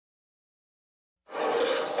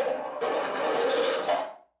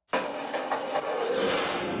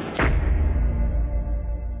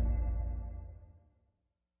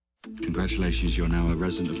Congratulations, you're now a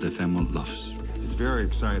resident of the Fairmont Lofts. It's very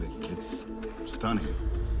exciting. It's stunning.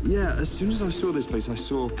 Yeah, as soon as I saw this place, I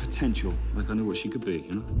saw potential. Like I knew what she could be,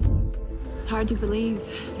 you know? It's hard to believe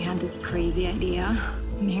you had this crazy idea.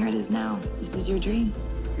 And here it is now. This is your dream.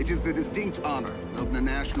 It is the distinct honor of the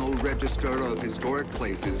National Register of Historic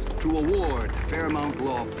Places to award Fairmont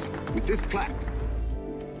Lofts with this plaque.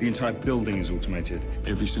 The entire building is automated.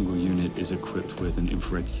 Every single unit is equipped with an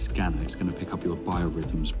infrared scanner. It's going to pick up your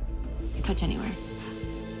biorhythms. Touch anywhere.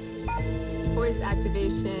 Voice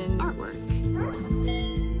activation, artwork.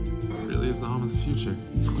 It really is the home of the future.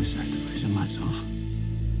 Voice activation, lights off.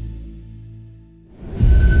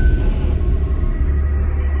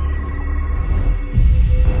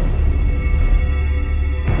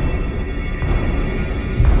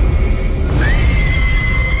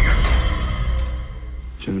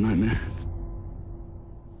 Do you have a nightmare?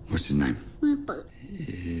 What's his name? Rupert.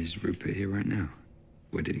 Is Rupert here right now?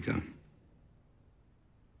 Where did he go?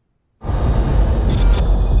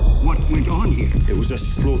 What went on here? It was a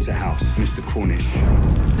slaughterhouse, Mr. Cornish.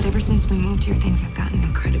 But ever since we moved here, things have gotten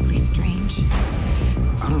incredibly strange.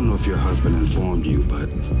 I don't know if your husband informed you, but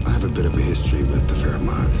I have a bit of a history with the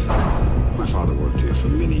Fairmonts. My father worked here for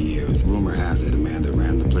many years. Rumor has it the man that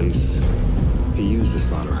ran the place, he used the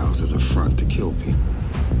slaughterhouse as a front to kill people.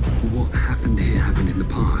 What happened here happened in the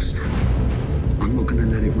past. I'm not going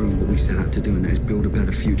to let it ruin what we set out to do, and that is build a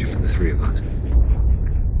better future for the three of us.